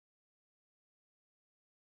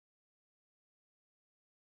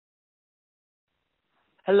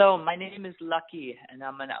Hello, my name is Lucky, and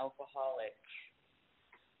I'm an alcoholic.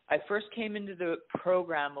 I first came into the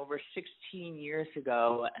program over 16 years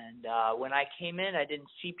ago, and when I came in, I didn't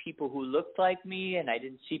see people who looked like me, and I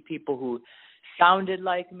didn't see people who sounded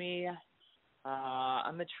like me.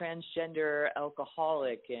 I'm a transgender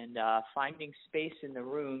alcoholic, and finding space in the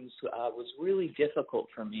rooms was really difficult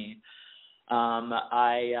for me.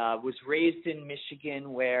 I was raised in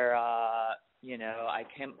Michigan where, I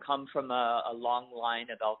come from a long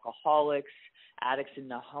line of alcoholics, addicts in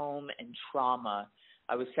the home, and trauma.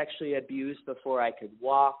 I was sexually abused before I could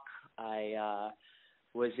walk. I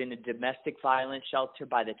was in a domestic violence shelter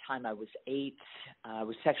by the time I was 8. I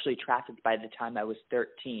was sexually trafficked by the time I was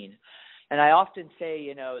 13. And I often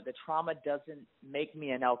say, the trauma doesn't make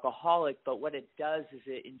me an alcoholic, but what it does is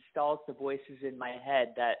it installs the voices in my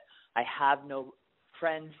head that I have no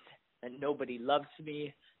friends, that nobody loves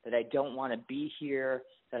me, that I don't want to be here,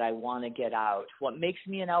 that I want to get out. What makes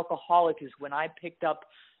me an alcoholic is when I picked up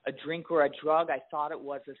a drink or a drug, I thought it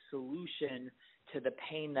was a solution to the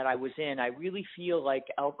pain that I was in. I really feel like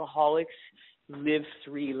alcoholics live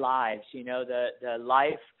 3 lives, the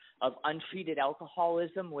life of untreated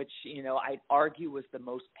alcoholism, which, I'd argue was the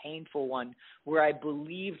most painful one, where I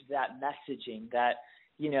believed that messaging that,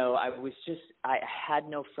 I had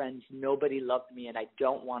no friends, nobody loved me, and I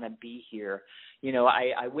don't want to be here.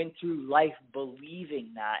 I went through life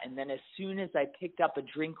believing that, and then as soon as I picked up a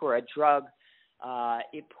drink or a drug,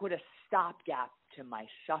 it put a stopgap to my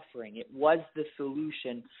suffering. It was the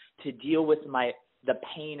solution to deal with the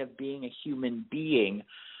pain of being a human being.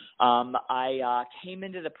 I came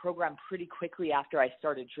into the program pretty quickly after I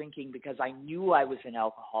started drinking because I knew I was an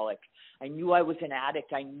alcoholic. I knew I was an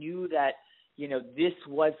addict. I knew that, this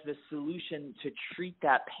was the solution to treat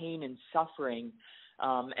that pain and suffering.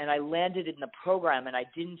 And I landed in the program, and I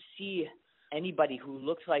didn't see anybody who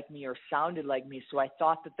looked like me or sounded like me. So I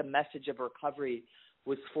thought that the message of recovery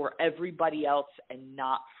was for everybody else and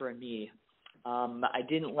not for me. I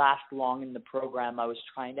didn't last long in the program. I was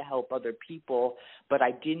trying to help other people, but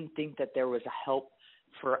I didn't think that there was a help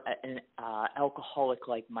for an alcoholic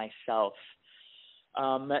like myself.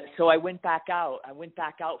 So I went back out. I went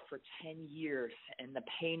back out for 10 years, and the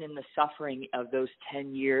pain and the suffering of those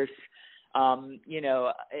 10 years,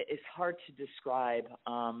 it's hard to describe.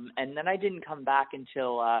 And then I didn't come back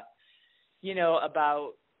until,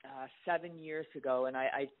 about 7 years ago, and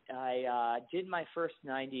I did my first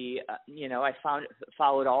 90. I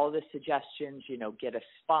followed all the suggestions. Get a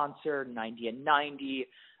sponsor, 90 and 90.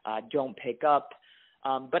 Don't pick up.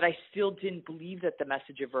 But I still didn't believe that the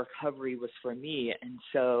message of recovery was for me, and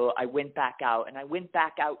so I went back out, and I went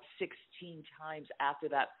back out 16 times after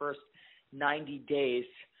that first 90 days.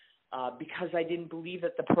 Because I didn't believe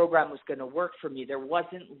that the program was going to work for me. There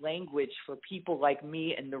wasn't language for people like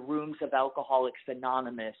me in the rooms of Alcoholics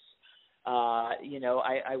Anonymous. So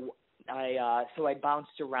I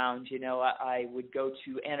bounced around. I would go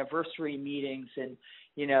to anniversary meetings, and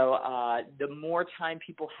the more time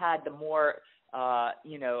people had, the more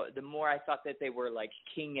I thought that they were like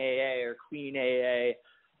King AA or Queen AA.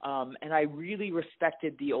 And I really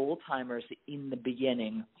respected the old timers in the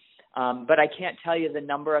beginning. But I can't tell you the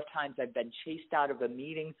number of times I've been chased out of a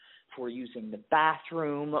meeting for using the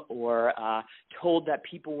bathroom, or told that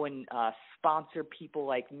people wouldn't sponsor people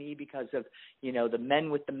like me because of, the men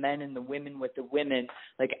with the men and the women with the women.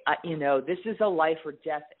 This is a life or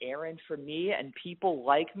death errand for me and people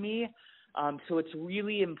like me. So it's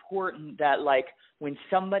really important that, when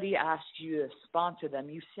somebody asks you to sponsor them,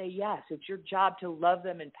 you say yes. It's your job to love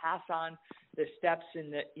them and pass on the steps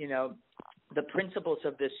and the principles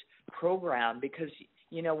of this program, because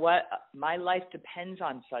you know what? My life depends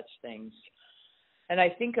on such things. And I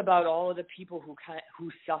think about all of the people who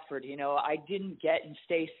suffered. I didn't get and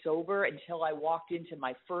stay sober until I walked into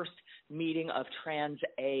my first meeting of Trans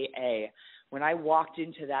AA. When I walked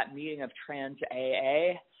into that meeting of Trans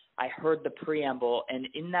AA, I heard the preamble, and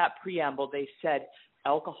in that preamble they said,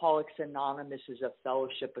 Alcoholics Anonymous is a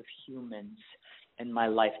fellowship of humans, and my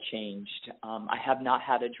life changed. I have not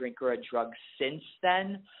had a drink or a drug since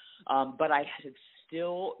then, but I have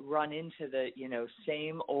still run into the,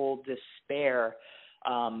 same old despair,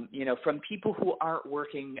 from people who aren't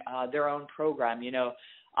working their own program.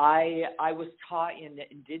 I was taught and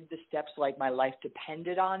did the steps like my life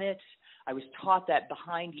depended on it. I was taught that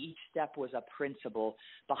behind each step was a principle.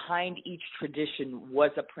 Behind each tradition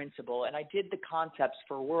was a principle. And I did the concepts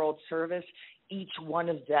for world service. Each one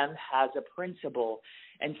of them has a principle.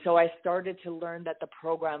 And so I started to learn that the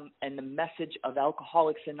program and the message of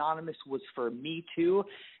Alcoholics Anonymous was for me too.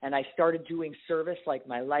 And I started doing service like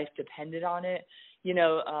my life depended on it.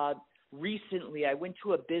 recently I went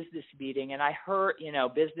to a business meeting, and I heard,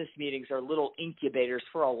 business meetings are little incubators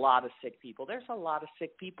for a lot of sick people. There's a lot of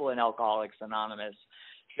sick people in Alcoholics Anonymous.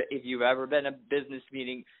 If you've ever been a business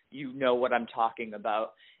meeting, you know what I'm talking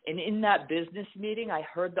about. And in that business meeting, I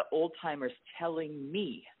heard the old timers telling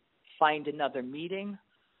me, find another meeting,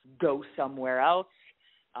 go somewhere else,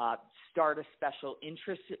 start a special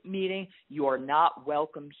interest meeting. You are not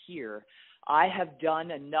welcome here. I have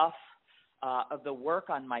done enough of the work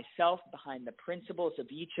on myself behind the principles of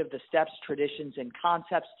each of the steps, traditions, and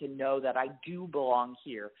concepts to know that I do belong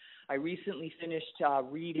here. I recently finished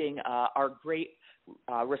reading Our Great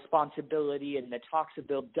Responsibility, and it talks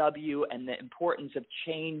about W and the importance of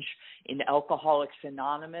change in Alcoholics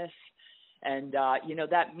Anonymous. And,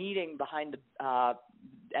 that meeting behind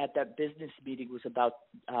at that business meeting was about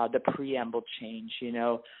the preamble change.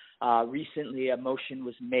 Recently a motion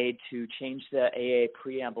was made to change the AA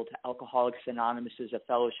preamble to Alcoholics Anonymous as a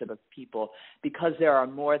fellowship of people, because there are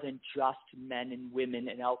more than just men and women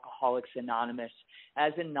in Alcoholics Anonymous.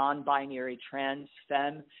 As a non-binary trans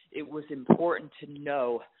femme, it was important to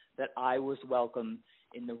know that I was welcome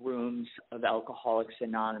in the rooms of Alcoholics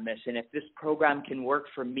Anonymous. And if this program can work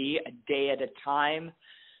for me a day at a time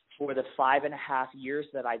for the 5.5 years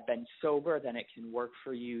that I've been sober, then it can work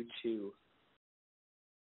for you too.